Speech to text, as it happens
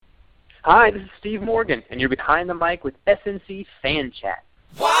Hi, this is Steve Morgan, and you're behind the mic with SNC Fan Chat.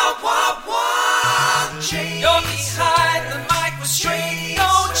 Wow, wow, wow, you're behind the mic with Straight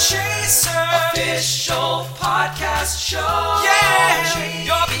No Chaser, official podcast show. Yeah,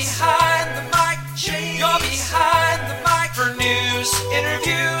 you're behind the mic, you're behind the mic for news,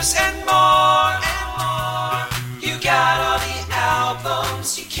 interviews, and more. You got all the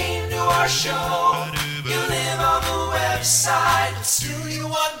albums, you came to our show. You live on the website, but still you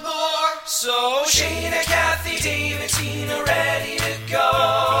want more. So Shayna, Kathy, Dave, and Tina ready to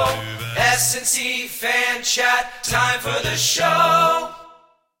go. SNC Fan Chat, time for the show.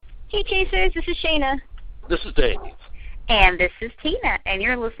 Hey Chasers, this is Shayna. This is Dave. And this is Tina, and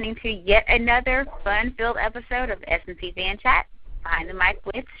you're listening to yet another fun-filled episode of SNC Fan Chat, Behind the Mic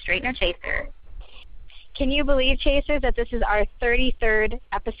with Straight No Chaser. Can you believe, Chasers, that this is our 33rd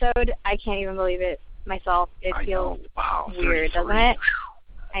episode? I can't even believe it myself. It feels weird, doesn't it?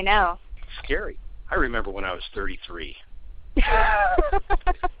 I know. Scary. I remember when I was 33.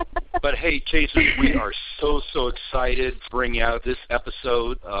 But hey, Chasers, we are so excited to bring out this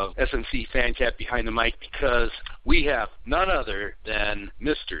episode of SNC Fan Chat Behind the Mic because we have none other than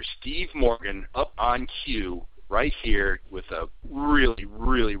Mr. Steve Morgan up on cue right here with a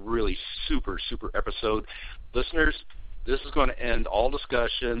really super episode. Listeners, this is going to end all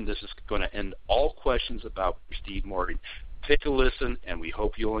discussion. This is going to end all questions about Steve Morgan. Take a listen, and we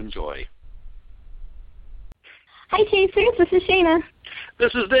hope you'll enjoy. Hi, Chasers. This is Shayna.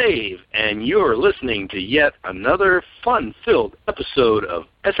 This is Dave, and you're listening to yet another fun-filled episode of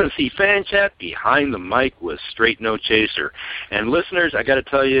SNC Fan Chat Behind the Mic with Straight No Chaser. And listeners, I got to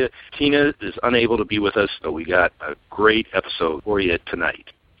tell you, Tina is unable to be with us, but we got a great episode for you tonight.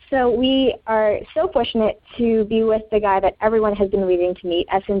 So we are so fortunate to be with the guy that everyone has been waiting to meet,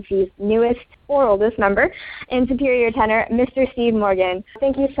 SNC's newest or oldest member in Superior Tenor, Mr. Steve Morgan.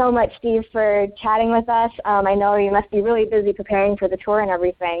 Thank you so much, Steve, for chatting with us. I know you must be really busy preparing for the tour and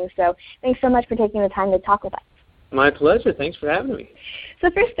everything, so thanks so much for taking the time to talk with us. My pleasure. Thanks for having me.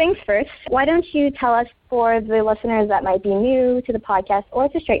 So first things first, why don't you tell us, for the listeners that might be new to the podcast or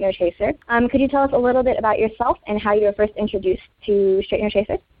to Straight No Chaser, could you tell us a little bit about yourself and how you were first introduced to Straight No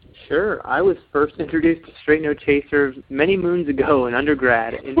Chaser? Sure. I was first introduced to Straight No Chaser many moons ago in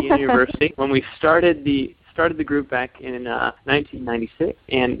undergrad at Indiana University when we started the group back in 1996.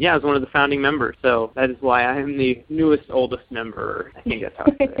 And, yeah, I was one of the founding members, so that is why I am the newest, oldest member. I think that's how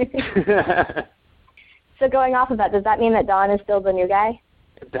I say it. So going off of that, does that mean that Don is still the new guy?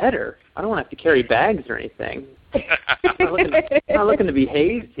 Better. I don't want to have to carry bags or anything. I'm not looking to be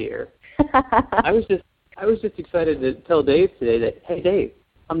hazed here. I was just excited to tell Dave today that, hey, Dave,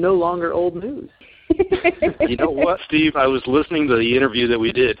 I'm no longer old news. You know what, Steve? I was listening to the interview that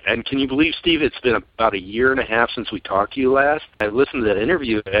we did, and can you believe, Steve, it's been about a year and a half since we talked to you last. I listened to that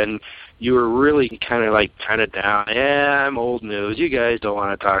interview, and you were really kind of down. Yeah, I'm old news. You guys don't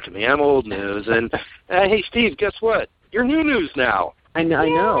want to talk to me. I'm old news. And, hey, Steve, guess what? You're new news now. I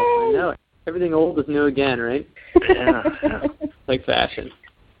know. Everything old is new again, right? Yeah. Like fashion.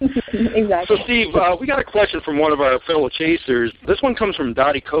 Exactly. So, Steve, we got a question from one of our fellow chasers. This one comes from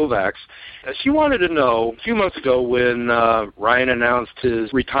Dottie Kovacs. She wanted to know, a few months ago when Ryan announced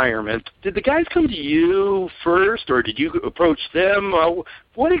his retirement, did the guys come to you first, or did you approach them?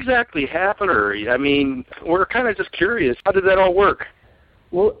 What exactly happened? We're kind of just curious. How did that all work?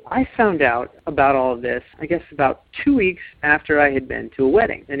 Well, I found out about all of this, I guess, about 2 weeks after I had been to a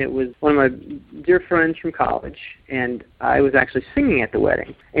wedding. And it was one of my dear friends from college, and I was actually singing at the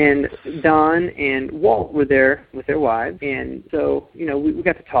wedding. And Don and Walt were there with their wives. And so, we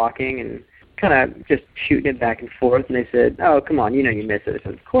got to talking and kind of just shooting it back and forth. And they said, oh, come on, you miss it. I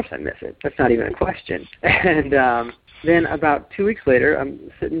said, of course I miss it. That's not even a question. And then about 2 weeks later, I'm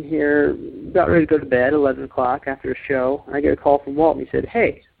sitting here about ready to go to bed, 11 o'clock after a show, and I get a call from Walt, and he said,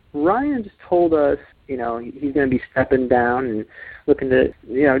 hey, Ryan just told us, he's going to be stepping down and looking to,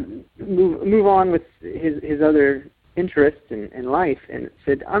 move on with his other interests in life, and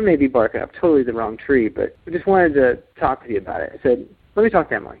said, I may be barking up totally the wrong tree, but I just wanted to talk with you about it. I said, let me talk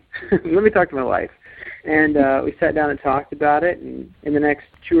to Emily. Let me talk to my wife. And we sat down and talked about it, and in the next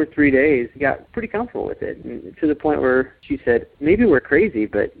 2 or 3 days, got pretty comfortable with it, and to the point where she said, maybe we're crazy,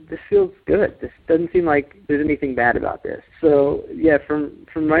 but this feels good. This doesn't seem like there's anything bad about this. So, yeah, from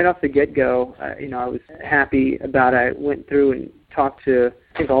right off the get-go, I was happy about it. I went through and talked to,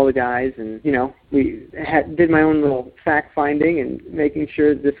 I think, all the guys, and, we did my own little fact-finding and making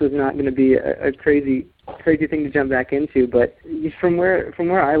sure this was not going to be a crazy thing to jump back into, but from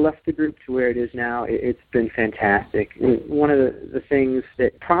where I left the group to where it is now, it's been fantastic. One of the things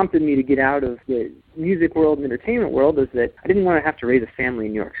that prompted me to get out of the music world and entertainment world is that I didn't want to have to raise a family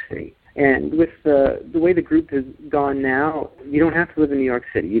in New York City. And with the way the group has gone now, you don't have to live in New York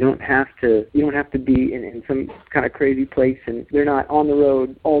City. You don't have to be in some kind of crazy place, and they're not on the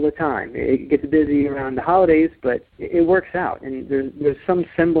road all the time. It gets busy around the holidays, but it works out. And there's some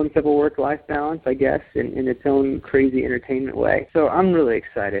semblance of a work-life balance, I guess, in its own crazy entertainment way. So I'm really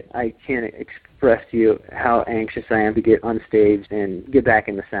excited. I can't express to you how anxious I am to get on stage and get back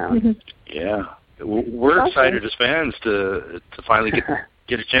in the sound. Mm-hmm. Yeah. We're excited as fans to finally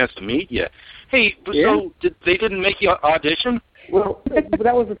get a chance to meet you. Hey, so they didn't make you audition? Well,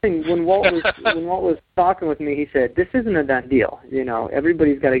 that was the thing. When Walt was talking with me, he said, "This isn't a done deal. You know,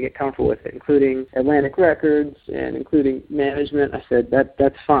 everybody's got to get comfortable with it, including Atlantic Records and including management." I said,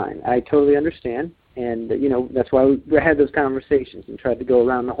 "That's fine. I totally understand." And, you know, that's why we had those conversations and tried to go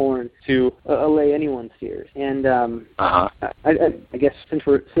around the horn to allay anyone's fears. And I guess since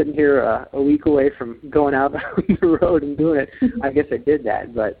we're sitting here a week away from going out on the road and doing it, I guess I did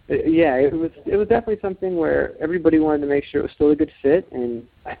that. But, yeah, it was definitely something where everybody wanted to make sure it was still a good fit, and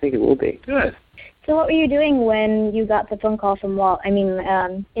I think it will be. Good. So what were you doing when you got the phone call from Walt? I mean,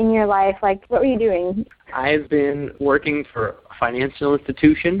 in your life, like, what were you doing? I've been working for a financial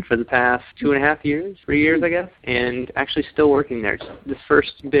institution for the past 2.5 years, 3 years, I guess, and actually still working there. This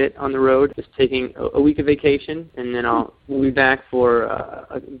first bit on the road is taking a week of vacation, and then we'll be back for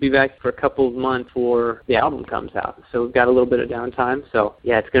a couple of months before the album comes out. So we've got a little bit of downtime. So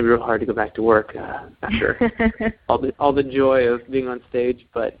yeah, it's going to be real hard to go back to work after all the joy of being on stage,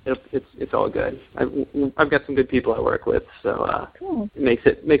 but it's all good. I've got some good people I work with, so cool. It makes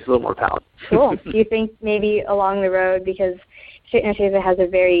it a little more palatable. Cool. Do you think maybe along the road, because Straight No Chaser has a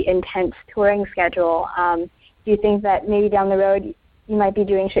very intense touring schedule, do you think that maybe down the road you might be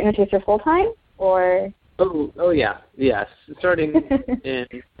doing Straight No Chaser full time, or? Oh yeah, yes. Starting in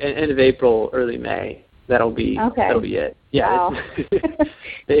end of April, early May, that'll be it. Yeah. Wow.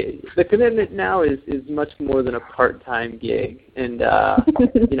 The commitment now is much more than a part-time gig, and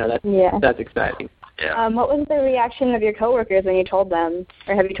you know that's exciting. Yeah. What was the reaction of your coworkers when you told them,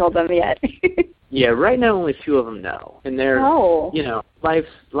 or have you told them yet? Yeah, right now only 2 of them know, and they're you know,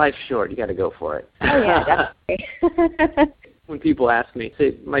 life's short. You got to go for it. Oh yeah, definitely. When people ask me,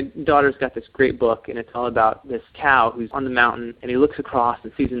 say, my daughter's got this great book, and it's all about this cow who's on the mountain, and he looks across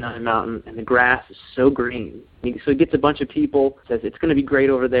and sees another mountain, and the grass is so green. So he gets a bunch of people, says, "It's going to be great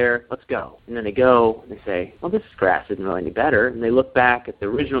over there, let's go." And then they go, and they say, "Well, this grass isn't really any better." And they look back at the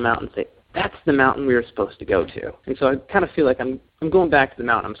original mountain and say, "That's the mountain we were supposed to go to." And so I kind of feel like I'm going back to the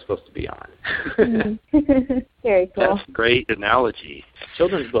mountain I'm supposed to be on. Mm-hmm. Very cool. That's a great analogy.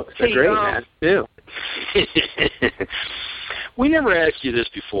 Children's books are great, man, too. We never asked you this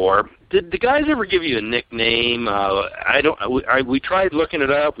before. Did the guys ever give you a nickname? We tried looking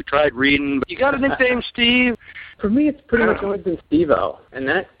it up. We tried reading. But you got a nickname, Steve? For me, it's pretty much always been Steve-O, and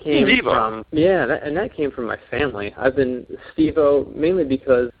that came from my family. I've been Steve-O mainly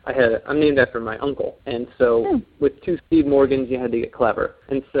because I'm named after my uncle, and so with 2 Steve Morgans, you had to get clever.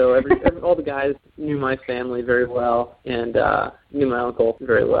 And so all the guys knew my family very well and knew my uncle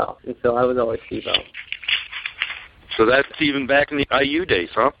very well, and so I was always Steve-O. So that's even back in the IU days,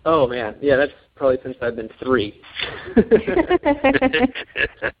 huh? Oh, man. Yeah, that's probably since I've been 3.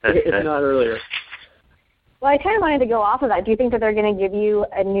 If not earlier. Well, I kind of wanted to go off of that. Do you think that they're going to give you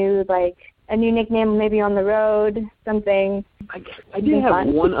a new nickname maybe on the road, something? I did have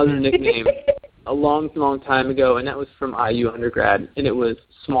one other nickname a long, long time ago, and that was from IU undergrad, and it was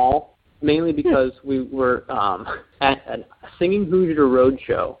Small, mainly because we were at a Singing Hoosier road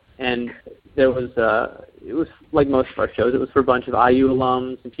show, and there was it was like most of our shows. It was for a bunch of IU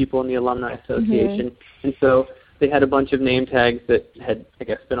alums and people in the Alumni Association, and so they had a bunch of name tags that had, I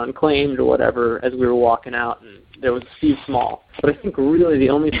guess, been unclaimed or whatever as we were walking out, and there was Steve Small. But I think really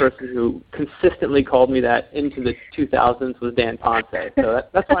the only person who consistently called me that into the 2000s was Dan Ponce. So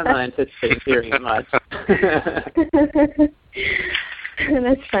that's why I'm not anticipating hearing it much.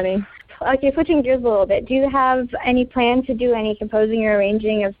 That's funny. Okay, switching gears a little bit, do you have any plan to do any composing or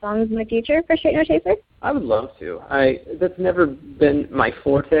arranging of songs in the future for Straight No Chaser? I would love to. That's never been my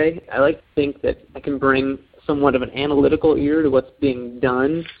forte. I like to think that I can bring somewhat of an analytical ear to what's being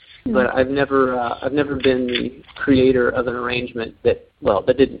done, but I've never been the creator of an arrangement that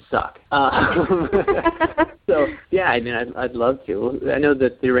didn't suck. So yeah, I mean, I'd love to. I know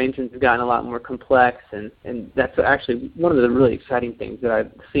that the arrangements have gotten a lot more complex, and that's actually one of the really exciting things that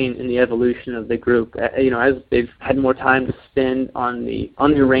I've seen in the evolution of the group. You know, as they've had more time to spend on the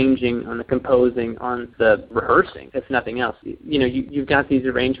arranging, on the composing, on the rehearsing, if nothing else. You know, you've got these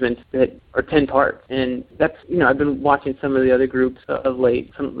arrangements that are 10 parts, and that's, you know, I've been watching some of the other groups of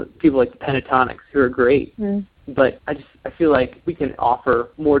late, some people like the Pentatonics, who are great. But I feel like we can offer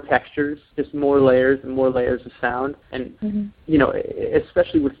more textures, just more layers and more layers of sound. And, you know,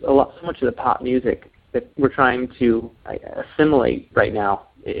 especially with so much of the pop music that we're trying to assimilate right now,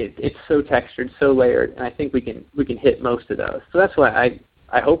 it's so textured, so layered, and I think we can hit most of those. So that's why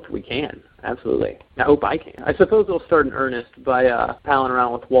I hope we can. Absolutely. I hope I can. I suppose it'll start in earnest by palling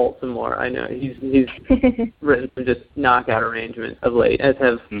around with Walt some more. I know he's written some just knockout arrangements of late, as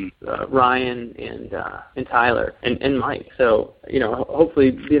have Ryan and Tyler and Mike. So, you know,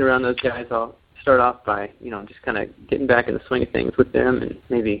 hopefully being around those guys, I'll start off by, you know, just kind of getting back in the swing of things with them and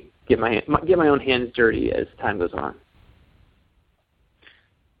maybe get my own hands dirty as time goes on.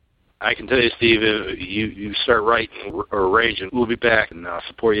 I can tell you, Steve, you start writing or arranging, we'll be back and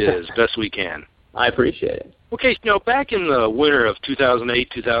support you as best we can. I appreciate it. Okay, you know, back in the winter of 2008,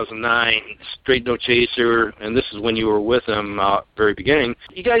 2009, Straight No Chaser, and this is when you were with them very beginning,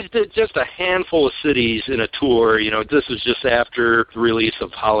 you guys did just a handful of cities in a tour. You know, this is just after the release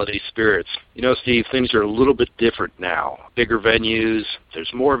of Holiday Spirits. You know, Steve, things are a little bit different now. Bigger venues,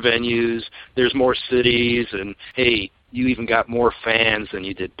 there's more cities, and, hey, you even got more fans than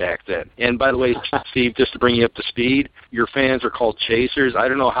you did back then. And by the way, Steve, just to bring you up to speed, your fans are called Chasers. I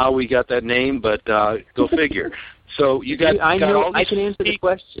don't know how we got that name, but go figure. So you got I know all these I can answer the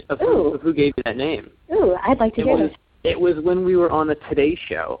question of who gave you that name. Ooh, I'd like to hear this. It was when we were on the Today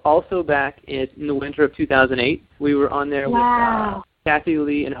Show. Also back in the winter of 2008, we were on there with Kathy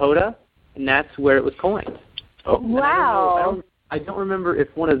Lee and Hoda, and that's where it was coined. Oh. Wow. I don't remember if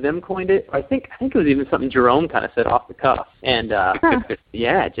one of them coined it. I think it was even something Jerome kind of said off the cuff. And so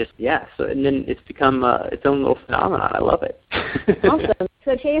and then it's become its own little phenomenon. I love it. Awesome.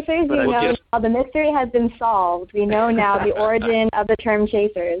 So Chasers, now the mystery has been solved. We know now the origin of the term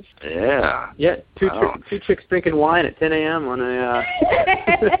Chasers. Yeah. Yeah. Two chicks drinking wine at 10 a.m. on a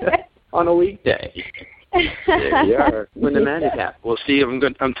on a weekday. There you are. When the magic happens. Well, Steve,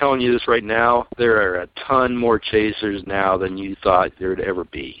 I'm telling you this right now. There are a ton more Chasers now than you thought there'd ever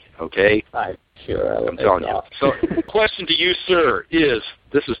be. Okay? I'm sure. I'm telling you. So, question to you, sir, is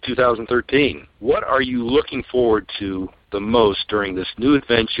this is 2013. What are you looking forward to the most during this new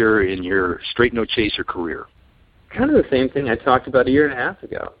adventure in your Straight No Chaser career? Kind of the same thing I talked about a year and a half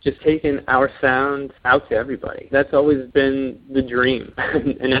ago. Just taking our sound out to everybody. That's always been the dream,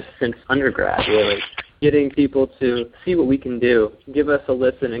 in essence, since undergrad, really. Getting people to see what we can do, give us a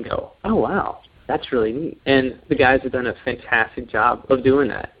listen and go, oh, wow, that's really neat. And the guys have done a fantastic job of doing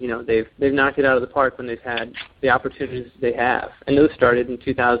that. You know, they've knocked it out of the park when they've had the opportunities they have. And those started in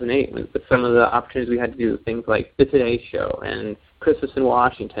 2008 with some of the opportunities we had to do, things like The Today Show and Christmas in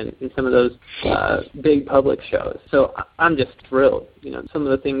Washington and some of those big public shows. So I'm just thrilled. You know, some of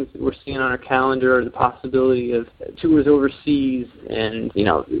the things that we're seeing on our calendar, the possibility of tours overseas and, you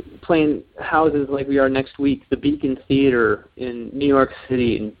know, playing houses like we are next week, the Beacon Theater in New York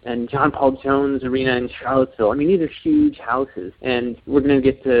City and John Paul Jones Arena in Charlottesville. I mean, these are huge houses, and we're going to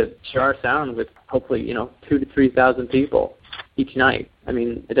get to share our sound with hopefully, you know, 2,000 to 3,000 people each night. I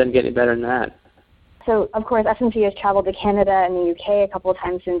mean, it doesn't get any better than that. So, of course, SNC has traveled to Canada and the UK a couple of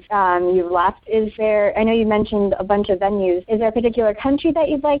times since you've left. I know you mentioned a bunch of venues. Is there a particular country that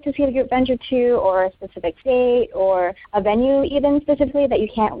you'd like to see the group venture to, or a specific state, or a venue even specifically that you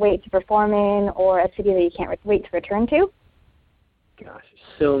can't wait to perform in, or a city that you can't wait to return to? Gosh,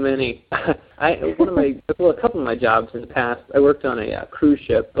 so many. A couple of my jobs in the past, I worked on a cruise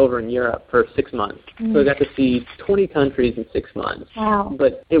ship over in Europe for 6 months. So I got to see 20 countries in 6 months. Wow.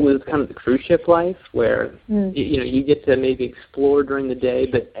 But it was kind of the cruise ship life where, you get to maybe explore during the day,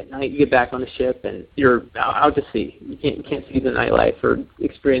 but at night you get back on the ship and you're out to sea. You can't see the nightlife or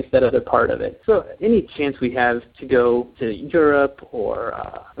experience that other part of it. So any chance we have to go to Europe or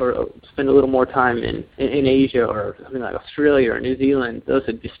spend a little more time in Asia or something like Australia or New Zealand, those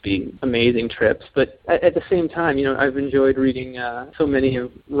would just be amazing trips. But at the same time, you know, I've enjoyed reading so many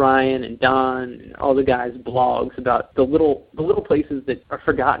of Ryan and Don and all the guys' blogs about the little places that are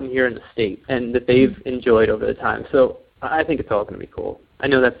forgotten here in the States and that they've enjoyed over the time. So I think it's all going to be cool. I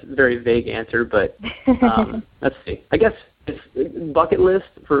know that's a very vague answer, but let's see. I guess it's bucket list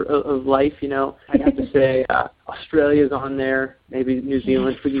of life, you know. I'd have to say Australia's on there, maybe New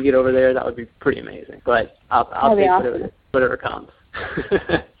Zealand. If we could get over there, that would be pretty amazing. But I'll take awesome. whatever comes.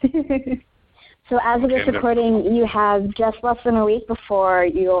 So as of this recording, you have just less than a week before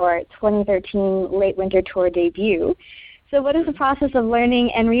your 2013 late winter tour debut. So what is the process of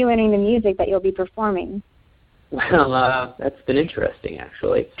learning and relearning the music that you'll be performing? Well, that's been interesting,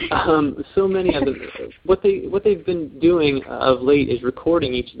 actually. So many of them, what they've been doing of late is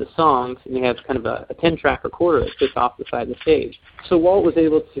recording each of the songs, and they have kind of a 10-track recorder that sits off the side of the stage. So Walt was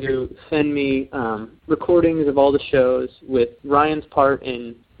able to send me recordings of all the shows with Ryan's part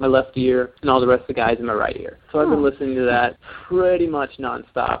in my left ear and all the rest of the guys in my right ear. So I've been listening to that pretty much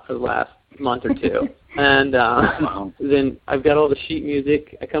nonstop for the last month or two. And then I've got all the sheet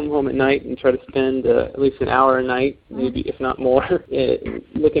music. I come home at night and try to spend at least an hour a night, maybe if not more,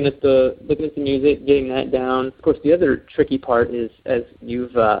 looking at the music, getting that down. Of course, the other tricky part is, as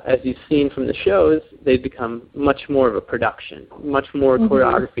you've seen from the shows, they've become much more of a production, much more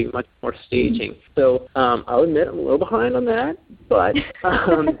choreography, much more staging. So I'll admit I'm a little behind on that, but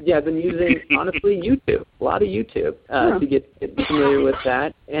yeah, I've been using, honestly, YouTube, a lot of YouTube to get familiar with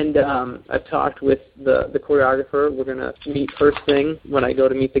that. And I've talked with the choreographer. We're going to meet first thing when I go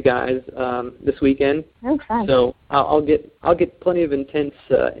to meet the guys this weekend. Oh, fun. So I'll get plenty of intense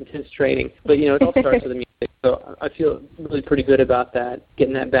training. But it all starts with the music. So I feel really pretty good about that.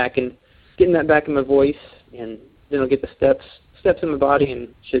 Getting that back in my voice, and then I'll get the steps in my body, and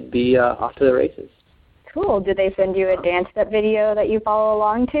should be off to the races. Cool. Did they send you a dance step video that you follow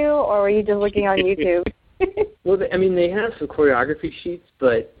along to, or were you just looking on YouTube? Well, they have some choreography sheets,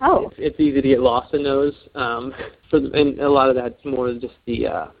 but it's easy to get lost in those. And a lot of that's more just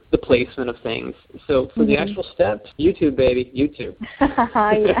the placement of things. So for the actual steps, YouTube, baby, YouTube.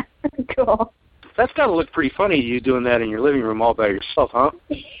 Yeah, cool. That's got to look pretty funny, you doing that in your living room all by yourself, huh?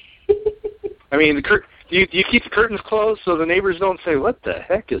 I mean, do you keep the curtains closed so the neighbors don't say, "What the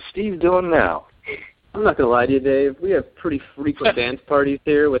heck is Steve doing now?" I'm not going to lie to you, Dave. We have pretty frequent dance parties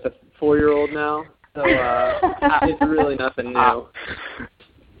here with a 4-year-old now. So it's really nothing new.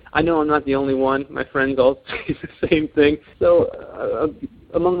 I know I'm not the only one. My friends all say the same thing. So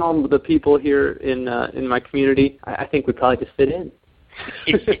among all the people here in my community, I think we probably just fit in.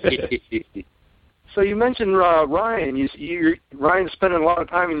 So you mentioned Ryan. Ryan's spending a lot of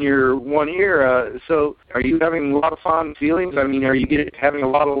time in your one ear. So are you having a lot of fond feelings? I mean, are you having a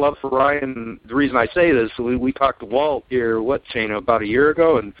lot of love for Ryan? The reason I say this, we talked to Walt here, Shana, about a year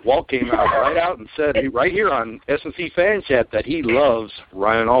ago, and Walt came out and said right here on SNC Fan Chat that he loves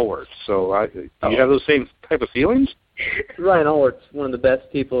Ryan Allworth. So do you have those same type of feelings? Ryan Allworth's one of the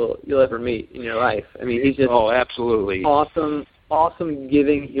best people you'll ever meet in your life. I mean, he's just absolutely awesome,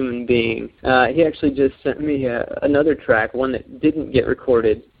 giving human being. He actually just sent me another track, one that didn't get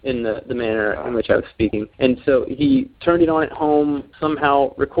recorded in the manner in which I was speaking. And so he turned it on at home,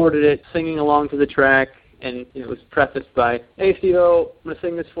 somehow recorded it, singing along to the track, and it was prefaced by, "Hey, Steve-O, I'm going to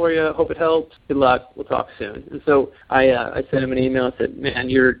sing this for you. Hope it helps. Good luck. We'll talk soon." And so I sent him an email and said, "Man,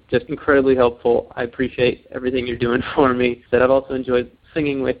 you're just incredibly helpful. I appreciate everything you're doing for me." Said, "I've also enjoyed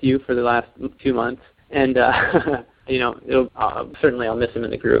singing with you for the last 2 months." And certainly I'll miss him in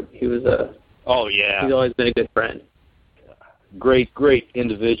the group. He was he's always been a good friend. Great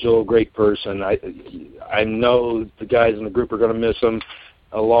individual, great person. I know the guys in the group are going to miss him,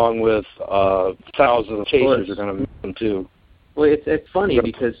 along with thousands of chasers are going to miss him too. Well, it's funny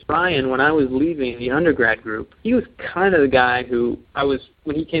because Ryan, when I was leaving the undergrad group, he was kind of the guy who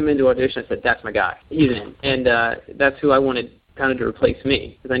when he came into audition, I said, "That's my guy. He's in," and that's who I wanted kind of to replace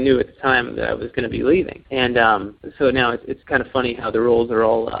me, because I knew at the time that I was going to be leaving. And so now it's kind of funny how the roles are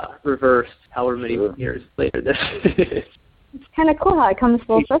all reversed however many years later. It's kind of cool how it comes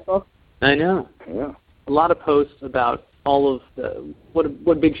full circle. I know. Yeah. A lot of posts about all of the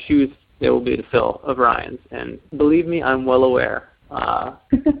what big shoes there will be to fill of Ryan's, and believe me, I'm well aware. I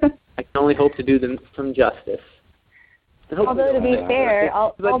can only hope to do them some justice. Although to be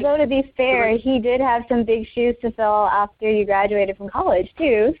fair, he did have some big shoes to fill after you graduated from college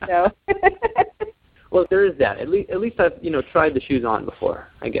too. So. Well, there is that. At least I've tried the shoes on before,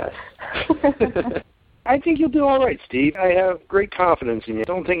 I guess. I think you'll do all right, Steve. I have great confidence in you. I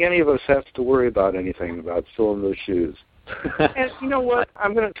don't think any of us have to worry about anything about filling those shoes. And you know what?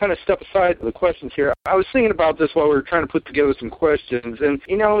 I'm going to kind of step aside the questions here. I was thinking about this while we were trying to put together some questions, and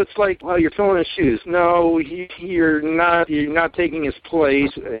it's like, well, you're filling his shoes. No, you're not taking his place.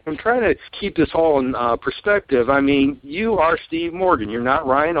 I'm trying to keep this all in perspective. I mean, you are Steve Morgan. You're not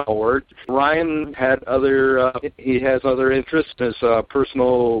Ryan Allworth. Ryan had he has other interests in his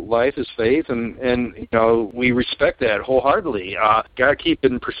personal life, his faith, and we respect that wholeheartedly. Got to keep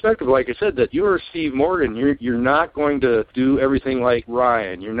in perspective, like I said, that you are Steve Morgan. You're not going to to do everything like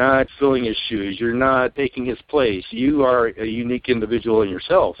Ryan. You're not filling his shoes. You're not taking his place. You are a unique individual in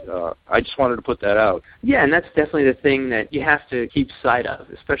yourself. I just wanted to put that out. Yeah, and that's definitely the thing that you have to keep sight of,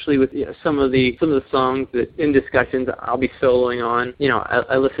 especially with some of the songs that in discussions I'll be soloing on.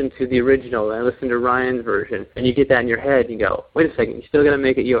 I listen to the original, and I listen to Ryan's version, and you get that in your head, and you go, wait a second, you still got to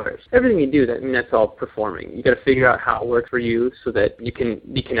make it yours. Everything you do, that's all performing. You got to figure out how it works for you so that you can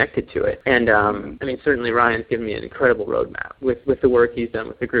be connected to it. And certainly Ryan's given me an incredible roadmap with the work he's done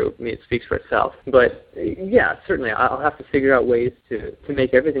with the group. It speaks for itself. But yeah, certainly I'll have to figure out ways to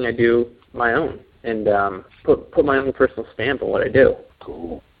make everything I do my own and put my own personal stamp on what I do.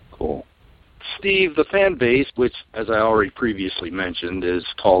 Cool. Steve, the fan base, which, as I already previously mentioned, is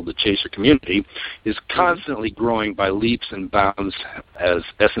called the Chaser community, is constantly growing by leaps and bounds as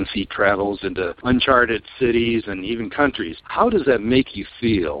SNC travels into uncharted cities and even countries. How does that make you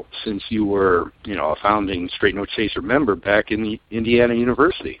feel since you were, a founding Straight No Chaser member back in the Indiana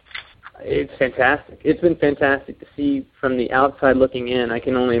University? It's fantastic. It's been fantastic to see from the outside looking in. I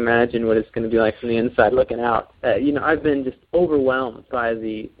can only imagine what it's going to be like from the inside looking out. I've been just overwhelmed by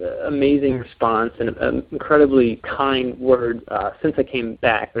the amazing response and incredibly kind word since I came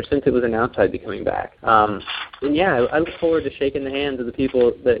back, or since it was announced I'd be coming back. I look forward to shaking the hands of the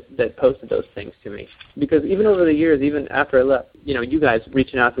people that posted those things to me. Because even over the years, even after I left, you guys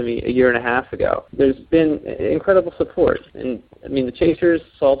reaching out to me a year and a half ago, there's been incredible support. And the Chasers,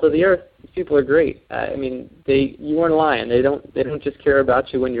 salt of the earth. These people are great. You weren't lying. They don't just care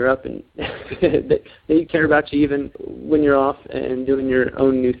about you when you're up, and they care about you even when you're off and doing your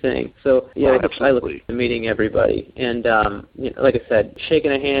own new thing. So I look forward to meeting everybody, and like I said,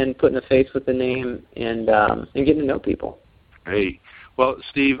 shaking a hand, putting a face with the name, and getting to know people. Hey. Well,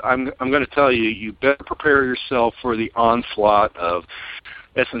 Steve, I'm going to tell you, you better prepare yourself for the onslaught of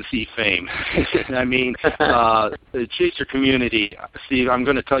SNC fame. The Chaser community, Steve, I'm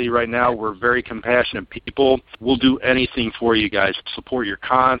going to tell you right now, we're very compassionate people. We'll do anything for you guys, support your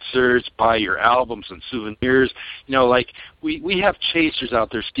concerts, buy your albums and souvenirs. We have Chasers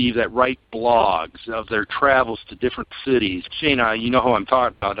out there, Steve, that write blogs of their travels to different cities. Shana, you know who I'm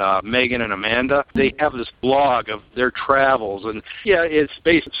talking about, Megan and Amanda. They have this blog of their travels, and it's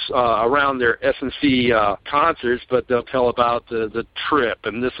based around their SNC concerts, but they'll tell about the trip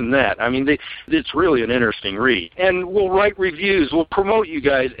and this and that. It's really an interesting read. And we'll write reviews. We'll promote you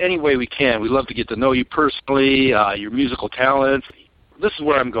guys any way we can. We love to get to know you personally, your musical talents. This is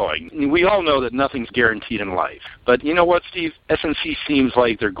where I'm going. We all know that nothing's guaranteed in life. But you know what, Steve? SNC seems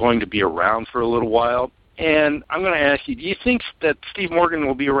like they're going to be around for a little while. And I'm going to ask you, do you think that Steve Morgan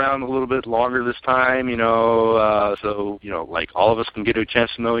will be around a little bit longer this time, so all of us can get a chance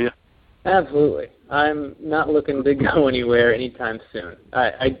to know you? Absolutely. I'm not looking to go anywhere anytime soon.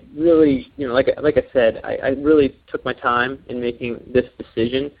 I really, like I said, I really took my time in making this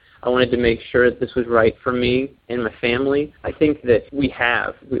decision. I wanted to make sure that this was right for me and my family. I think that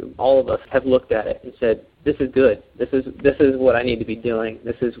all of us have looked at it and said, this is good. This is what I need to be doing.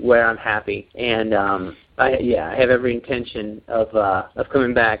 This is where I'm happy. And I have every intention of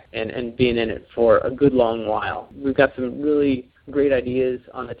coming back and being in it for a good long while. We've got some really great ideas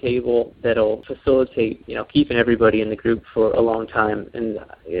on the table that'll facilitate, keeping everybody in the group for a long time, and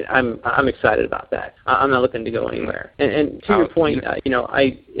I'm excited about that. I'm not looking to go anywhere. And to your point,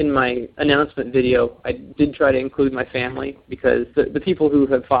 in my announcement video, I did try to include my family because the people who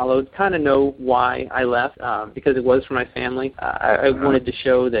have followed kind of know why I left, because it was for my family. I wanted to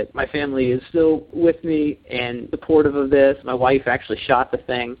show that my family is still with me and supportive of this. My wife actually shot the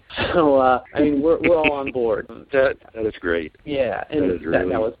thing, so we're all on board. That is great. Yeah, and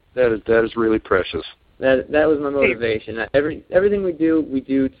that is really precious. That was my motivation. Everything we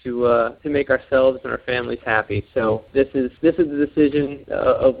do to make ourselves and our families happy. So this is the decision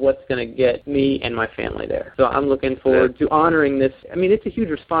of what's going to get me and my family there. So I'm looking forward to honoring this. It's a huge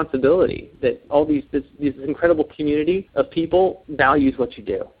responsibility that all this incredible community of people values what you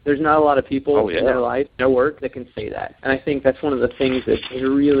do. There's not a lot of people in their life, their work, that can say that. And I think that's one of the things that has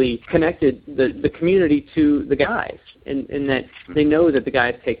really connected the community to the guys, in that they know that the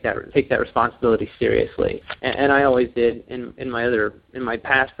guys take that responsibility seriously. And I always did in my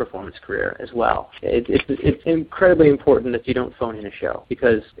past performance career as well. It's incredibly important that you don't phone in a show,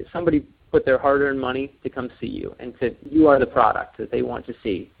 because if somebody put their hard-earned money to come see you, and you are the product that they want to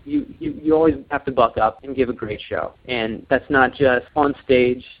see. You always have to buck up and give a great show, and that's not just on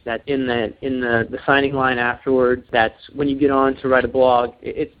stage. That's in the signing line afterwards. That's when you get on to write a blog.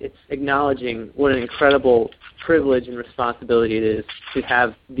 It's acknowledging what an incredible privilege and responsibility it is to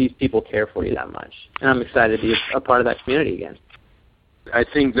have these people care for you that much, and I'm excited to be a part of that community again. I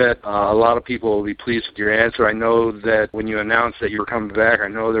think that a lot of people will be pleased with your answer. I know that when you announced that you were coming back, I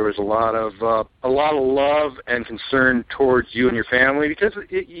know there was a lot of love and concern towards you and your family, because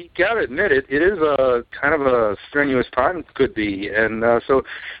you got to admit it is a kind of a strenuous time, it could be, and so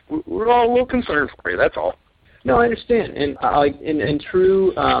we're all a little concerned for you. That's all. No, I understand. And in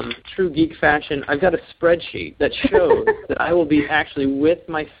true geek fashion, I've got a spreadsheet that shows that I will be actually with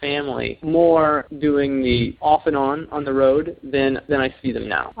my family more doing the off and on the road than I see them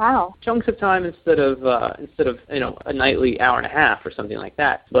now. Wow. Chunks of time instead of a nightly hour and a half or something like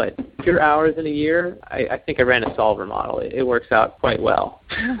that. But pure hours in a year, I think I ran a solver model. It works out quite well.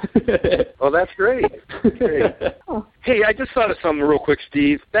 Well, that's great. Oh. Hey, I just thought of something real quick,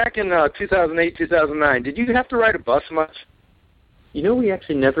 Steve. Back in 2008, 2009, did you have to ride a bus much? You know, we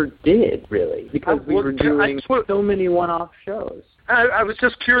actually never did, really, because we were doing so many one-off shows. I was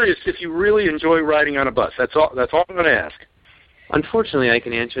just curious if you really enjoy riding on a bus. That's all I'm going to ask. Unfortunately, I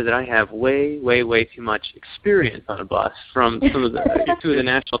can answer that I have way, way, way too much experience on a bus from some of the two of the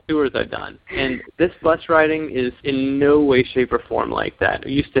national tours I've done. And this bus riding is in no way, shape, or form like that. I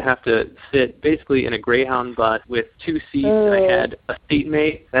used to have to sit basically in a Greyhound bus with 2 seats, and I had a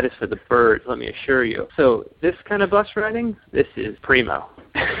seatmate. That is for the birds, let me assure you. So this kind of bus riding, this is primo.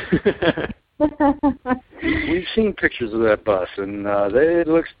 We've seen pictures of that bus, and it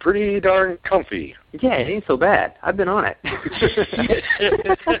looks pretty darn comfy. Yeah, it ain't so bad. I've been on it.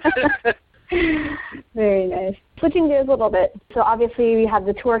 Very nice. Switching gears a little bit. So obviously we have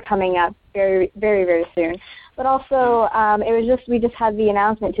the tour coming up very, very, very soon. But also, we just had the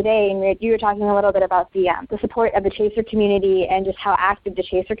announcement today, and you were talking a little bit about the support of the Chaser community and just how active the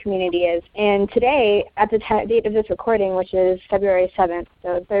Chaser community is. And today, at the date of this recording, which is February 7th,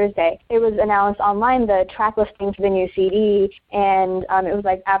 so Thursday, it was announced online the track listing for the new CD, and it was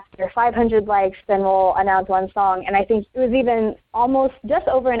like after 500 likes, then we'll announce one song. And I think it was even almost just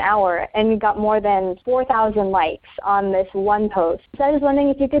over an hour, and we got more than 4,000 likes on this one post. So I was wondering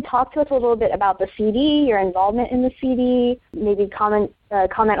if you could talk to us a little bit about the CD, your involvement in the CD, maybe comment a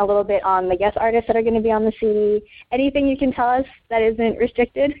little bit on the guest artists that are going to be on the CD. Anything you can tell us that isn't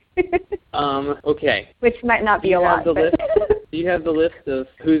restricted? Okay. Which might not be a lot. Do you have the list of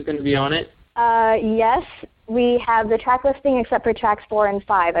who's going to be on it? Yes. We have the track listing except for tracks 4 and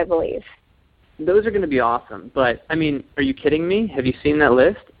 5, I believe. Those are going to be awesome. But, I mean, are you kidding me? Have you seen that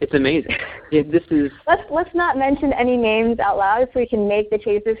list? It's amazing. This is... Let's not mention any names out loud so we can make the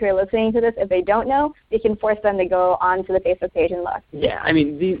Chasers who are listening to this, if they don't know, we can force them to go onto the Facebook page and look. Yeah, I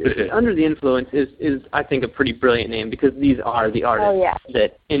mean, Under the Influence is, I think, a pretty brilliant name because these are the artists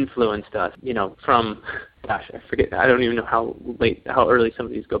that influenced us, from... Gosh, I forget. I don't even know how early some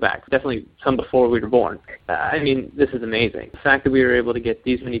of these go back. Definitely some before we were born. I mean, this is amazing. The fact that we were able to get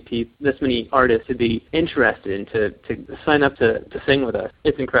this many artists to be interested and to sign up to sing with us,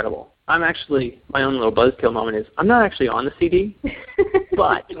 it's incredible. I'm actually, my own little buzzkill moment is, I'm not actually on the CD,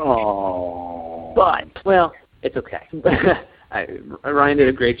 but well, it's okay. Ryan did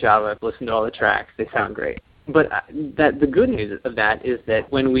a great job. I've listened to all the tracks. They sound great. But the good news of that is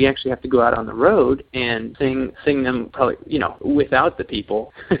that when we actually have to go out on the road and sing them, probably without the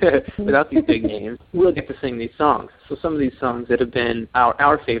people, without these big names, we'll get to sing these songs. So some of these songs that have been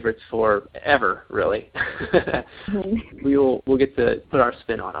our favorites forever, really, we'll get to put our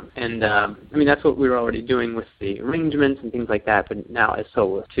spin on them. And I mean that's what we were already doing with the arrangements and things like that. But now as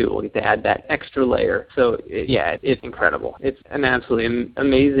soloists too, we'll get to add that extra layer. So it's incredible. It's an absolutely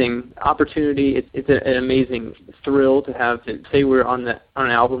amazing opportunity. It's an amazing thrill to say we're on an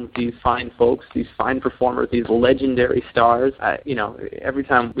album with these fine folks, these fine performers, these legendary stars. Every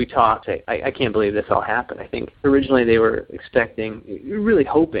time we talk, I can't believe this all happened. I think originally they were really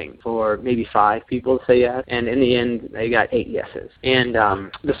hoping for maybe 5 people to say yes, and in the end they got 8 yeses. And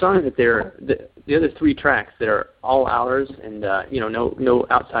the songs that the other 3 tracks that are all ours and no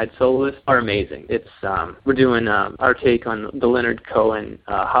outside soloists are amazing. It's we're doing our take on the Leonard Cohen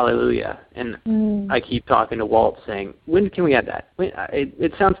Hallelujah, and I keep talking to Walt saying, when can we add that?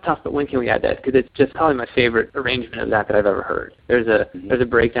 It sounds tough, but when can we add that? Because it's just probably my favorite arrangement of that I've ever heard. There's a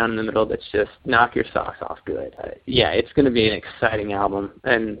breakdown in the middle that's just knock your socks off good. It's going to be an exciting album,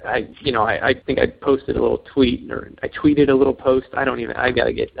 and I think I posted a little tweet, or I tweeted a little post. I got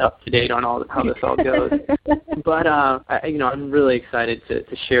to get up to date on how this all goes. But I'm really excited to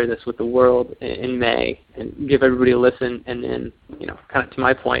share this with the world in May and give everybody a listen, and then kind of to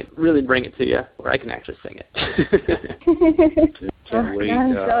my point, really bring it to you where I can actually sing it.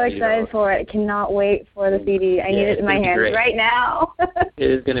 I'm so excited for it. Cannot wait for the CD. I need it in my hands right now.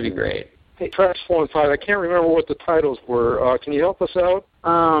 It is going to be great. Hey, tracks 4 and 5, I can't remember what the titles were. Can you help us out?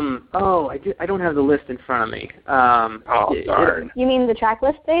 I don't have the list in front of me. Darn. You mean the track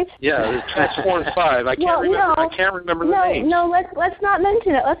list, Dave? Yeah, tracks 4 and 5. I can't remember the names. No, let's not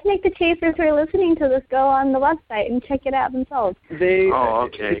mention it. Let's make the chasers who are listening to this go on the website and check it out themselves.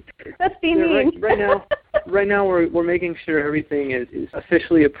 Okay. Let's be mean. Right now we're making sure everything is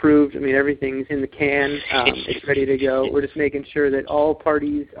officially approved. I mean, everything's in the can. It's ready to go. We're just making sure that all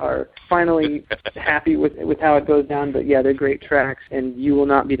parties are finally happy with how it goes down. But yeah, they're great tracks, and you will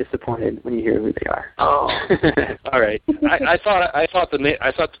not be disappointed when you hear who they are. Oh, all right. I thought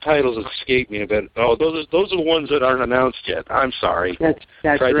the titles escaped me a bit. Oh, those are the ones that aren't announced yet. I'm sorry. That's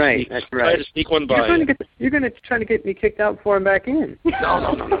right. That's right. Try to sneak one by. You're going to try to get me kicked out before I'm back in.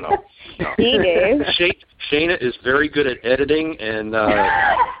 No. He did. Shayna is very good at editing and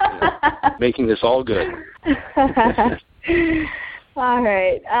making this all good. All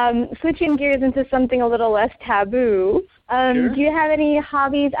right. Switching gears into something a little less taboo. Sure. Do you have any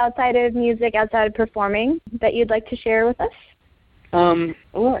hobbies outside of music, outside of performing, that you'd like to share with us?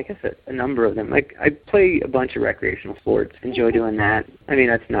 Well, I guess a number of them. Like, I play a bunch of recreational sports. Enjoy doing that. I mean,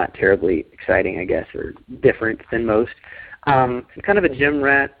 that's not terribly exciting, I guess, or different than most. I'm kind of a gym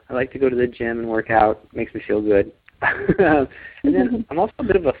rat. I like to go to the gym and work out. It makes me feel good. And then I'm also a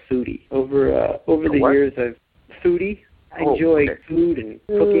bit of a foodie. Over the years, I enjoy food and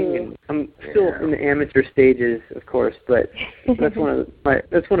cooking, and I'm still in the amateur stages, of course, but that's one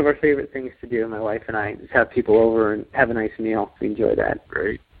of our favorite things to do. My wife and I just have people over and have a nice meal. We enjoy that.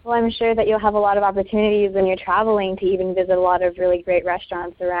 Great. Well, I'm sure that you'll have a lot of opportunities when you're traveling to even visit a lot of really great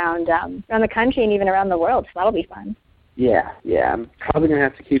restaurants around the country and even around the world, so that'll be fun. Yeah. I'm probably going to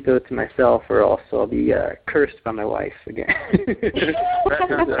have to keep those to myself, or else I'll be cursed by my wife again.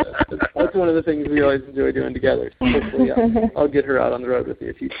 That's one of the things we always enjoy doing together. So hopefully I'll get her out on the road with me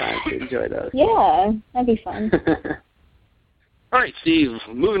a few times to enjoy those. Yeah, that'd be fun. All right, Steve,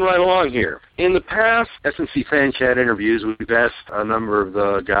 moving right along here. In the past SNC Fan Chat interviews, we've asked a number of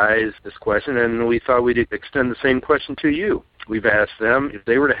the guys this question, and we thought we'd extend the same question to you. We've asked them if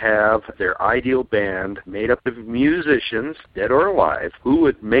they were to have their ideal band made up of musicians, dead or alive, who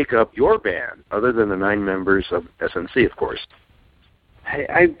would make up your band, other than the 9 members of SNC, of course.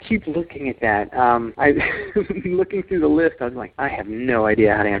 I keep looking at that. Looking through the list, I was like, I have no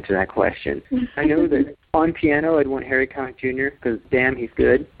idea how to answer that question. I know that on piano, I'd want Harry Connick Jr. because damn, he's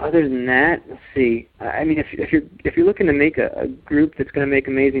good. Other than that, let's see. I mean, if you're looking to make a group that's going to make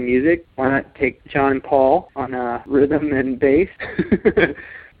amazing music, why not take John and Paul on rhythm and bass? It'd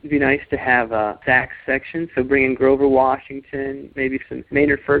be nice to have a sax section, so bring in Grover Washington, maybe some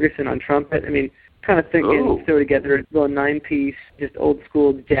Maynard Ferguson on trumpet. I mean, kind of thinking, throw together a little 9-piece, just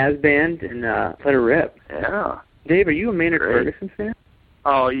old-school jazz band and let her rip. Yeah. Dave, are you a Maynard Ferguson fan?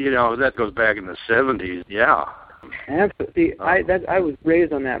 Oh, that goes back in the 70s, yeah. Absolutely. I was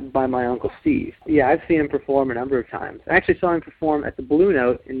raised on that by my Uncle Steve. Yeah, I've seen him perform a number of times. I actually saw him perform at the Blue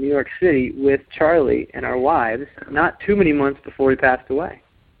Note in New York City with Charlie and our wives not too many months before he passed away.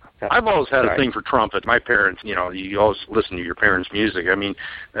 I've always had a thing for trumpet. My parents, you always listen to your parents' music. I mean,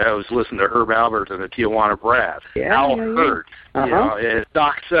 I was listening to Herb Albert and the Tijuana Brass, Al Hurd, and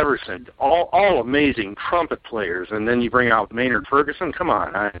Doc Severinsen, all amazing trumpet players. And then you bring out Maynard Ferguson. Come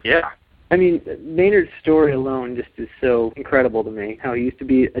on, I mean, Maynard's story alone just is so incredible to me, how he used to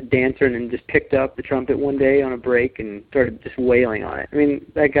be a dancer and then just picked up the trumpet one day on a break and started just wailing on it. I mean,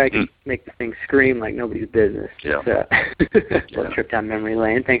 that guy could make the thing scream like nobody's business. Yeah. Little trip down memory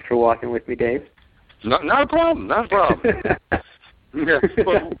lane. Thanks for walking with me, Dave. Not a problem. Yeah,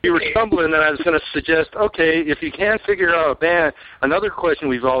 well, you were stumbling, and I was going to suggest, okay, if you can't figure out a band, another question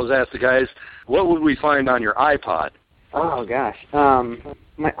we've always asked the guys, what would we find on your iPod? Oh, gosh.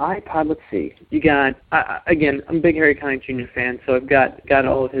 My iPod, let's see. You got, again, I'm a big Harry Connick Jr. fan, so I've got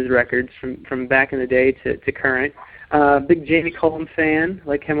all of his records from back in the day to current. Big Jamie Cullum fan,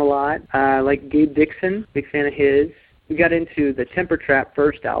 like him a lot. Like Gabe Dixon, big fan of his. We got into the Temper Trap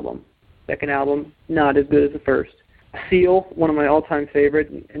first album. Second album, not as good as the first. Seal, one of my all-time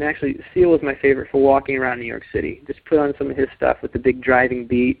favorites, and actually Seal was my favorite for walking around New York City. Just put on some of his stuff with the big driving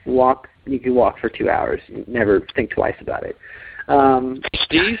beat, walk, and you could walk for 2 hours and never think twice about it.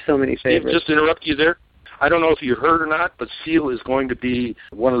 Steve, so many favorites. Just to interrupt you there, I don't know if you heard or not, but Seal is going to be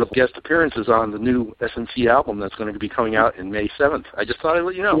one of the guest appearances on the new SNC album that's going to be coming out in May 7th. I just thought I'd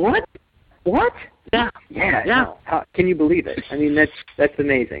let you know. What? Yeah. No. Can you believe it? I mean, that's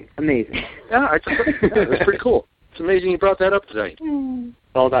amazing. Yeah, that's pretty cool. It's amazing you brought that up tonight. It's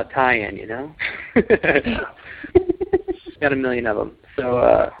all about tie-in, Got a million of them.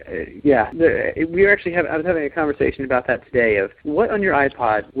 So, we actually I was having a conversation about that today of what on your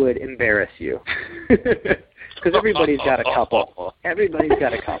iPod would embarrass you. Because everybody's got a couple. Everybody's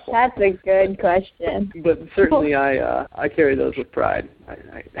got a couple. That's a good question. But certainly I carry those with pride.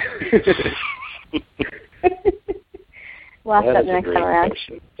 We'll ask that next time around.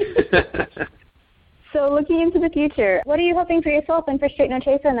 So looking into the future, what are you hoping for yourself and for Straight No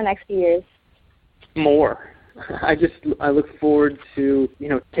Chaser in the next few years? More. I look forward to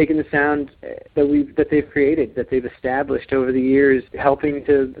taking the sound that they've created, that they've established over the years, helping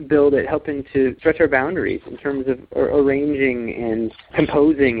to build it, helping to stretch our boundaries in terms of arranging and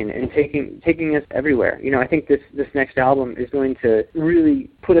composing and taking us everywhere. I think this next album is going to really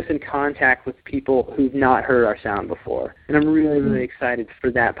put us in contact with people who've not heard our sound before, and I'm really, really excited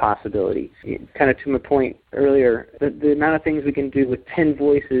for that possibility. Kind of to my point earlier, the amount of things we can do with 10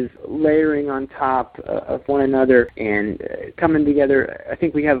 voices layering on top of one another and coming together. I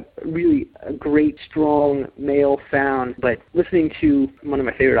think we have really a great, strong male sound. But listening to one of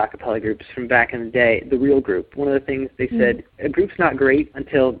my favorite a cappella groups from back in the day, The Real Group, one of the things they said, a group's not great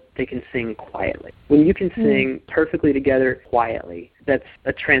until they can sing quietly. When you can sing perfectly together quietly, that's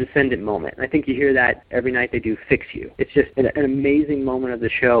a transcendent moment. And I think you hear that every night they do Fix You. It's just an amazing moment of the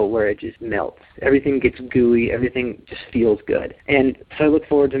show where it just melts. Everything gets gooey. Everything just feels good. And so I look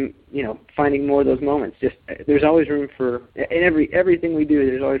forward to finding more of those moments. Just there's always room for in everything we do.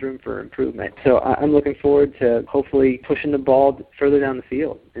 There's always room for improvement. So I'm looking forward to hopefully pushing the ball further down the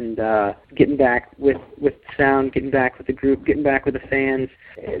field and getting back with sound, getting back with the group, getting back with the fans,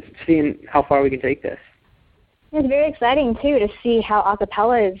 seeing how far we can take this. It's very exciting, too, to see how a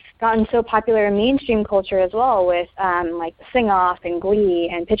cappella has gotten so popular in mainstream culture as well, with like Sing Off and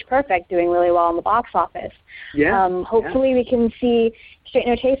Glee and Pitch Perfect doing really well in the box office. Hopefully we can see Straight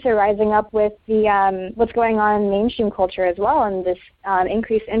No Chaser rising up with the what's going on in mainstream culture as well, and this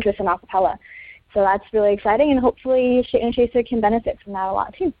increased interest in a cappella. So that's really exciting, and hopefully Straight No Chaser can benefit from that a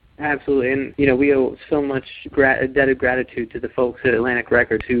lot, too. Absolutely, and we owe so much debt of gratitude to the folks at Atlantic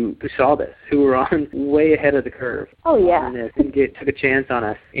Records who saw this, who were on way ahead of the curve. Oh yeah, on this and took a chance on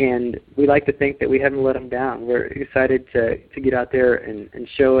us, and we like to think that we haven't let them down. We're excited to get out there and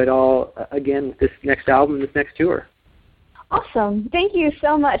show it all again with this next album, this next tour. Awesome. Thank you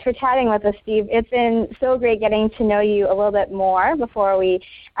so much for chatting with us, Steve. It's been so great getting to know you a little bit more before we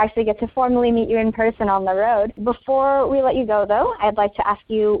actually get to formally meet you in person on the road. Before we let you go, though, I'd like to ask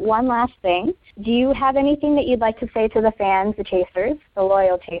you one last thing. Do you have anything that you'd like to say to the fans, the chasers, the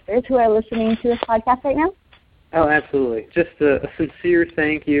loyal chasers who are listening to this podcast right now? Oh, absolutely. Just a sincere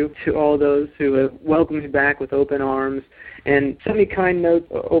thank you to all those who have welcomed me back with open arms and sent me kind notes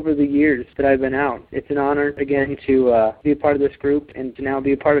over the years that I've been out. It's an honor, again, to be a part of this group and to now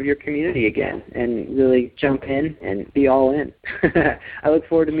be a part of your community again and really jump in and be all in. I look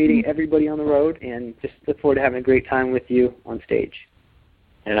forward to meeting everybody on the road and just look forward to having a great time with you on stage.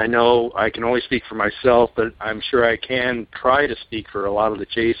 And I know I can only speak for myself, but I'm sure I can try to speak for a lot of the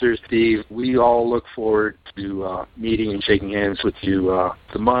chasers. Steve, we all look forward to meeting and shaking hands with you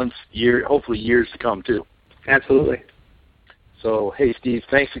the months, hopefully years to come, too. Absolutely. So, hey, Steve,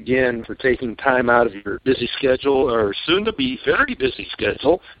 thanks again for taking time out of your busy schedule, or soon-to-be very busy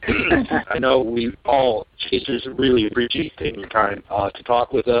schedule. I know we all, chasers, really appreciate taking time to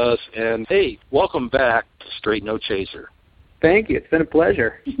talk with us. And, hey, welcome back to Straight No Chaser. Thank you. It's been a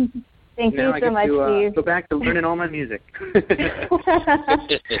pleasure. Thank you so much, Steve. Go back to learning all my music.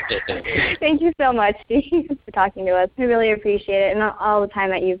 Thank you so much, Steve, for talking to us. We really appreciate it, and all the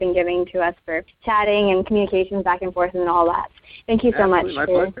time that you've been giving to us for chatting and communications back and forth and all that. Thank you so much. My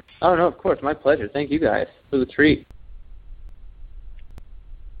pleasure. Oh, no, of course. My pleasure. Thank you guys for the treat.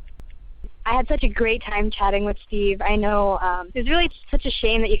 I had such a great time chatting with Steve. I know it was really such a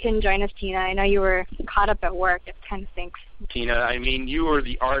shame that you couldn't join us, Tina. I know you were caught up at work. It kind of stinks. Tina, I mean, you are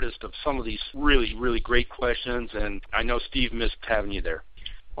the artist of some of these really, really great questions, and I know Steve missed having you there.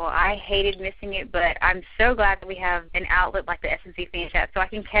 Well, I hated missing it, but I'm so glad that we have an outlet like the SNC Fan Chat so I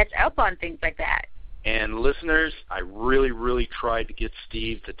can catch up on things like that. And listeners, I really, really tried to get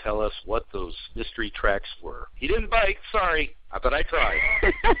Steve to tell us what those mystery tracks were. He didn't bite, sorry, but I tried.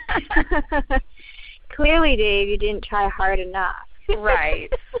 Clearly, Dave, you didn't try hard enough.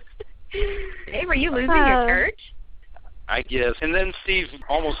 Right. Dave, were you losing your church? I guess. And then Steve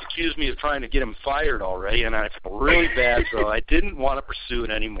almost accused me of trying to get him fired already, and I felt really bad, so I didn't want to pursue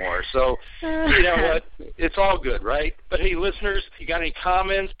it anymore. So, you know what? It's all good, right? But, hey, listeners, if you got any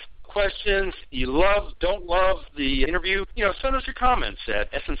comments, questions, you don't love the interview, send us your comments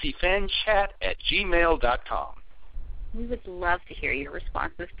at sncfanchat@gmail.com. We would love to hear your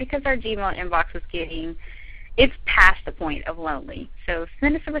responses because our Gmail inbox is getting It's past the point of lonely. So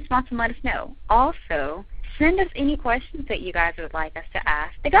send us a response and let us know. Also, send us any questions that you guys would like us to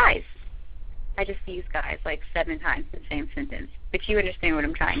ask the guys. I just used guys like 7 times in the same sentence, but you understand what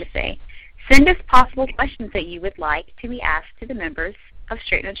I'm trying to say. Send us possible questions that you would like to be asked to the members of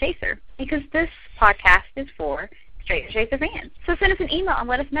Straight No Chaser, because this podcast is for Straight No Chaser fans. So send us an email and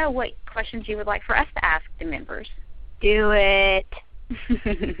let us know what questions you would like for us to ask the members. Do it.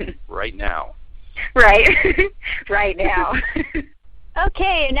 Right now. Right. Right now.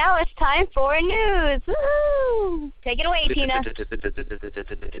 Okay, now it's time for news. Woo! Take it away, Tina.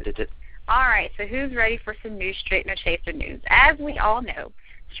 All right, so who's ready for some new Straight No Chaser news? As we all know,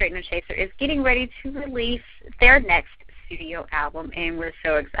 Straight No Chaser is getting ready to release their next studio album, and we're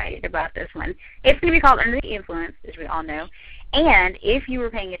so excited about this one. It's going to be called Under the Influence, as we all know. And if you were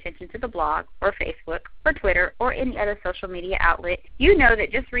paying attention to the blog or Facebook or Twitter or any other social media outlet, you know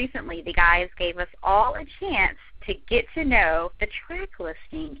that just recently the guys gave us all a chance to get to know the track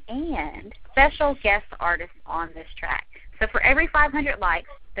listing and special guest artists on this track. So for every 500 likes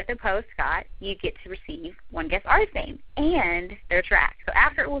that the post got, you get to receive one guest artist name and their track. So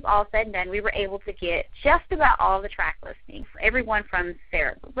after it was all said and done, we were able to get just about all the track listings. Everyone from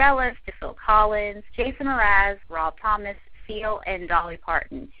Sarah Bareilles to Phil Collins, Jason Mraz, Rob Thomas, Seal, and Dolly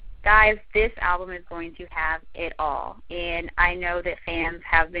Parton. Guys, this album is going to have it all, and I know that fans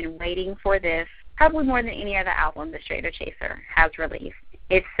have been waiting for this probably more than any other album that Straight No Chaser has released.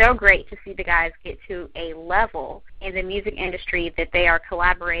 It's so great to see the guys get to a level in the music industry that they are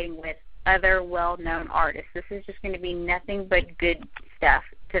collaborating with other well-known artists. This is just going to be nothing but good stuff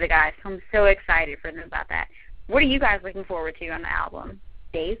to the guys, so I'm so excited for them about that. What are you guys looking forward to on the album?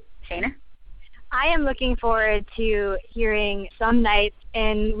 Dave? Shayna? I am looking forward to hearing Some Nights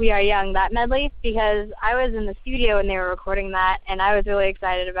in We Are Young, that medley, because I was in the studio when they were recording that, and I was really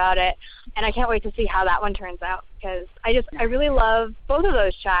excited about it, and I can't wait to see how that one turns out, because I really love both of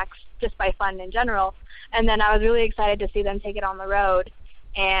those tracks just by fun in general, and then I was really excited to see them take it on the road,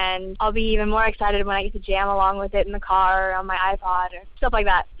 and I'll be even more excited when I get to jam along with it in the car or on my iPod or stuff like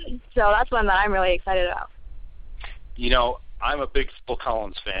that. So that's one that I'm really excited about. You know, I'm a big Phil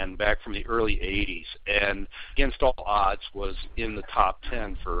Collins fan back from the early 80s, and Against All Odds was in the top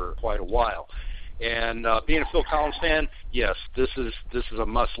 10 for quite a while. And being a Phil Collins fan, yes, this is a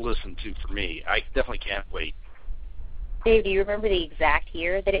must-listen to for me. I definitely can't wait. Dave, do you remember the exact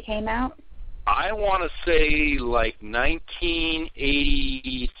year that it came out? I want to say like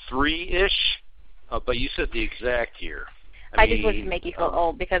 1983-ish, but you said the exact year. I just wanted to make you feel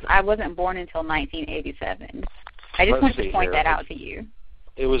old because I wasn't born until 1987. I just wanted to point that out to you.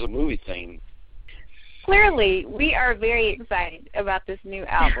 It was a movie thing. Clearly, we are very excited about this new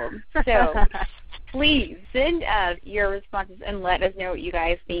album. So please send us your responses and let us know what you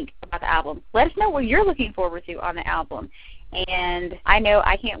guys think about the album. Let us know what you're looking forward to on the album. And I know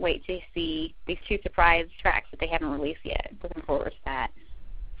I can't wait to see these 2 surprise tracks that they haven't released yet. Looking forward to that.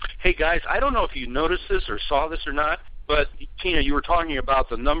 Hey, guys, I don't know if you noticed this or saw this or not, but, Tina, you were talking about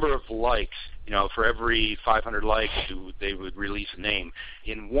the number of likes. You know, for every 500 likes, they would release a name.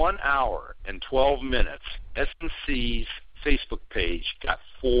 In 1 hour and 12 minutes, SNC's Facebook page got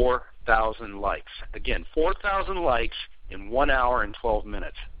 4,000 likes. Again, 4,000 likes in 1 hour and 12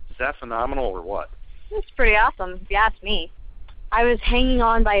 minutes. Is that phenomenal or what? It's pretty awesome, if you ask me. I was hanging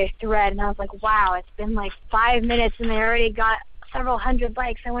on by a thread, and I was like, wow, it's been like 5 minutes, and they already got several hundred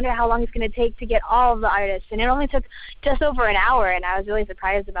likes. I wonder how long it's going to take to get all of the artists. And it only took just over an hour, and I was really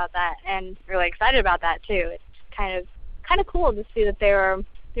surprised about that and really excited about that, too. It's kind of cool to see that there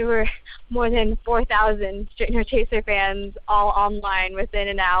were more than 4,000 Straight No Chaser fans all online within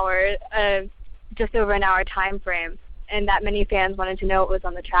an hour, just over an hour time frame, and that many fans wanted to know what was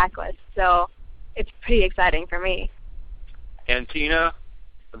on the track list. So it's pretty exciting for me. And Tina,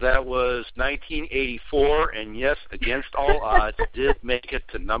 that was 1984, and yes, Against All Odds did make it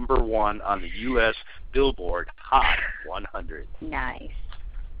to #1 on the U.S. Billboard Hot 100. Nice.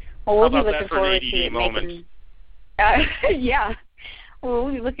 Well, we'll How about be looking that for an forward ADD to it moment? yeah. Well,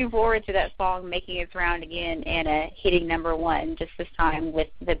 we'll be looking forward to that song making its round again and hitting #1, just this time with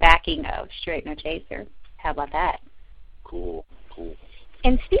the backing of Straight No Chaser. How about that? Cool.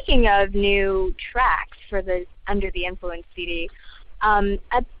 And speaking of new tracks for the Under the Influence CD,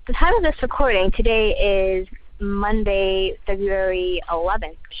 at the time of this recording, today is Monday, February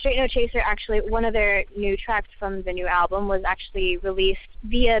 11th. Straight No Chaser, actually, one of their new tracks from the new album was actually released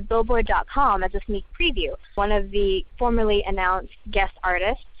via Billboard.com as a sneak preview. One of the formerly announced guest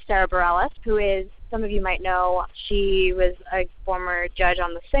artists, Sarah Bareilles, who is some of you might know, she was a former judge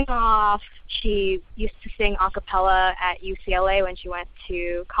on the Sing-Off. She used to sing a cappella at UCLA when she went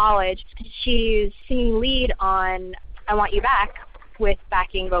to college. She's singing lead on I Want You Back with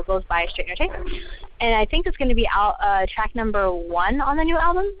backing vocals by Straight No Chaser. And I think it's going to be out track number 1 on the new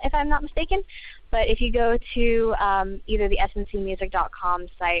album, if I'm not mistaken. But if you go to either the sncmusic.com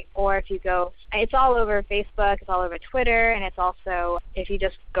site, or if you go, it's all over Facebook, it's all over Twitter, and it's also, if you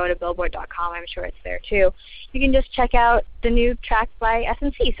just go to billboard.com, I'm sure it's there too. You can just check out the new track by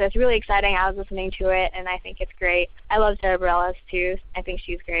SNC. So it's really exciting. I was listening to it, and I think it's great. I love Sarah Bareilles too. I think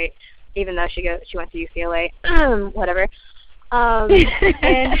she's great, even though she went to UCLA. Whatever.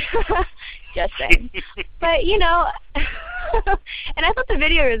 And just saying. But, you know, and I thought the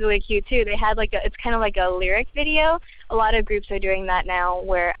video was really cute too. They had it's kind of like a lyric video. A lot of groups are doing that now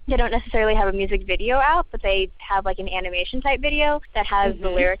where they don't necessarily have a music video out, but they have like an animation type video that has the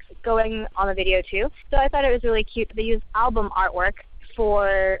lyrics going on the video too. So I thought it was really cute. They used album artwork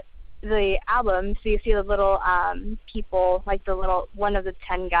for the album, so you see the little people, like the little one of the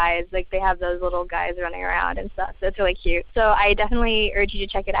 10 guys, like they have those little guys running around and stuff. So it's really cute. So I definitely urge you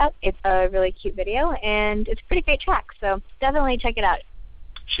to check it out. It's a really cute video and it's a pretty great track. So definitely check it out.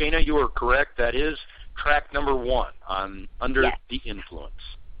 Shayna, you are correct. That is track number 1 on Under the Influence.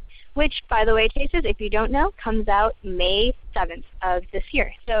 Which, by the way, Chasers, if you don't know, comes out May 7th of this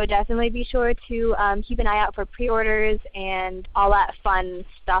year. So definitely be sure to keep an eye out for pre-orders and all that fun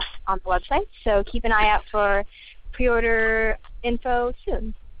stuff on the website. So keep an eye out for pre-order info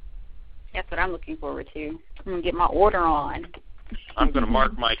soon. That's what I'm looking forward to. I'm going to get my order on. I'm going to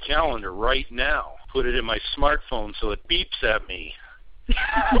mark my calendar right now. Put it in my smartphone so it beeps at me.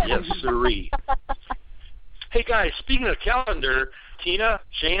 Yes, sirree. Hey, guys, speaking of calendar, Tina,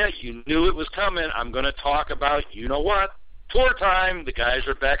 Shayna, you knew it was coming. I'm going to talk about, you know what, tour time. The guys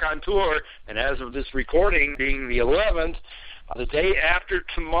are back on tour, and as of this recording, being the 11th, the day after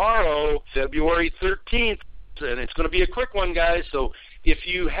tomorrow, February 13th, and it's going to be a quick one, guys, so if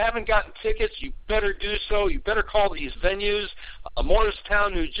you haven't gotten tickets, you better do so. You better call these venues,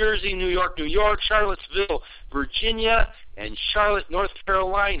 Morristown, New Jersey, New York, Charlottesville, Virginia, and Charlotte, North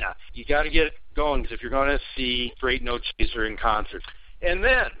Carolina. You got to get going because if you're going to see Straight No Chaser in concert. And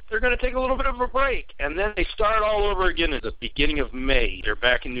then they're going to take a little bit of a break, and then they start all over again at the beginning of May. They're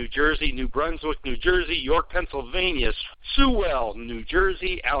back in New Jersey, New Brunswick, New Jersey, York, Pennsylvania, Sewell, New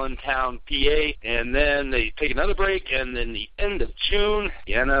Jersey, Allentown, PA, and then they take another break, and then the end of June,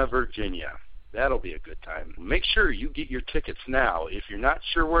 Vienna, Virginia. That'll be a good time. Make sure you get your tickets now. If you're not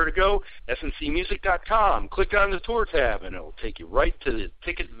sure where to go, sncmusic.com. Click on the tour tab, and it'll take you right to the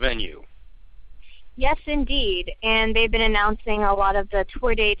ticket venue. Yes, indeed. And they've been announcing a lot of the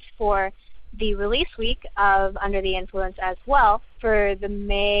tour dates for the release week of Under the Influence as well for the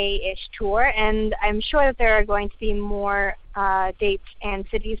May-ish tour. And I'm sure that there are going to be more dates and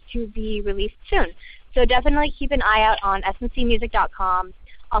cities to be released soon. So definitely keep an eye out on sncmusic.com.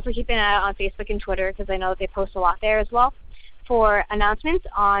 Also keep an eye out on Facebook and Twitter because I know that they post a lot there as well for announcements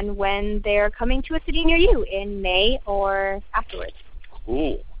on when they're coming to a city near you in May or afterwards.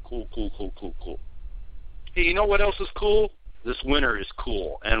 Cool. Hey, you know what else is cool? This winter is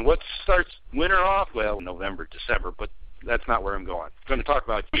cool. And what starts winter off? Well, November, December, but that's not where I'm going. I'm going to talk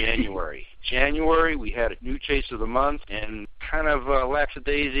about January. January, we had a new Chaser of the Month, and kind of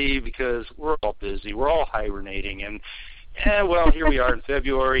lackadaisy because we're all busy. We're all hibernating, and well, here we are in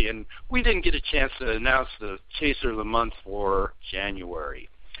February, and we didn't get a chance to announce the Chaser of the Month for January.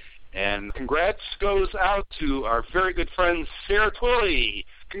 And congrats goes out to our very good friend, Sarah Twilley.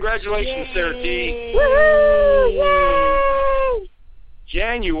 Congratulations, Yay. Sarah T. Woo! Yay!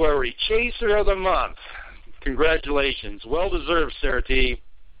 January, Chaser of the Month. Congratulations. Well-deserved, Sarah T.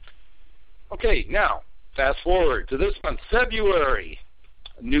 Okay, now, fast forward to this month, February.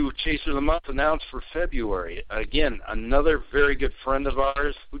 A new Chaser of the Month announced for February. Again, another very good friend of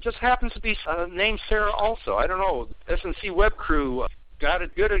ours who just happens to be named Sarah also. I don't know. SNC Web Crew got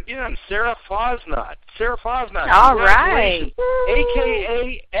it good again. Sarah Fosnot. All right.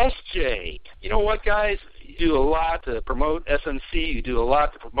 A.K.A. SJ. You know what, guys? You do a lot to promote SNC. You do a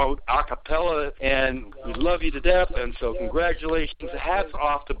lot to promote a cappella, and we love you to death, and so congratulations. Hats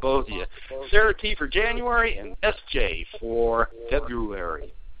off to both of you. Sarah T. for January and SJ for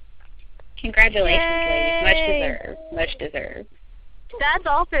February. Congratulations, ladies. Much deserved. That's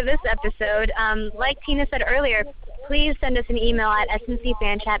all for this episode. Like Tina said earlier, please send us an email at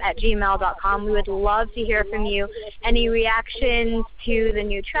sncfanchat@gmail.com. We would love to hear from you. Any reactions to the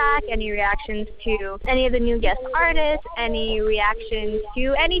new track, any reactions to any of the new guest artists, any reactions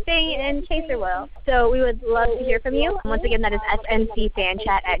to anything in Chaser World. So we would love to hear from you. Once again, that is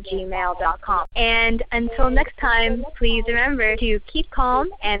sncfanchat@gmail.com. And until next time, please remember to keep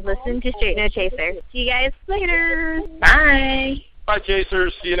calm and listen to Straight No Chaser. See you guys later. Bye. Bye,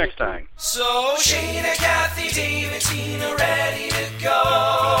 Chasers. See you next time. So Shayna, Kathy, Dave, and Tina ready to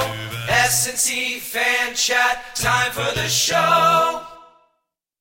go. SNC Fan Chat, time for the show.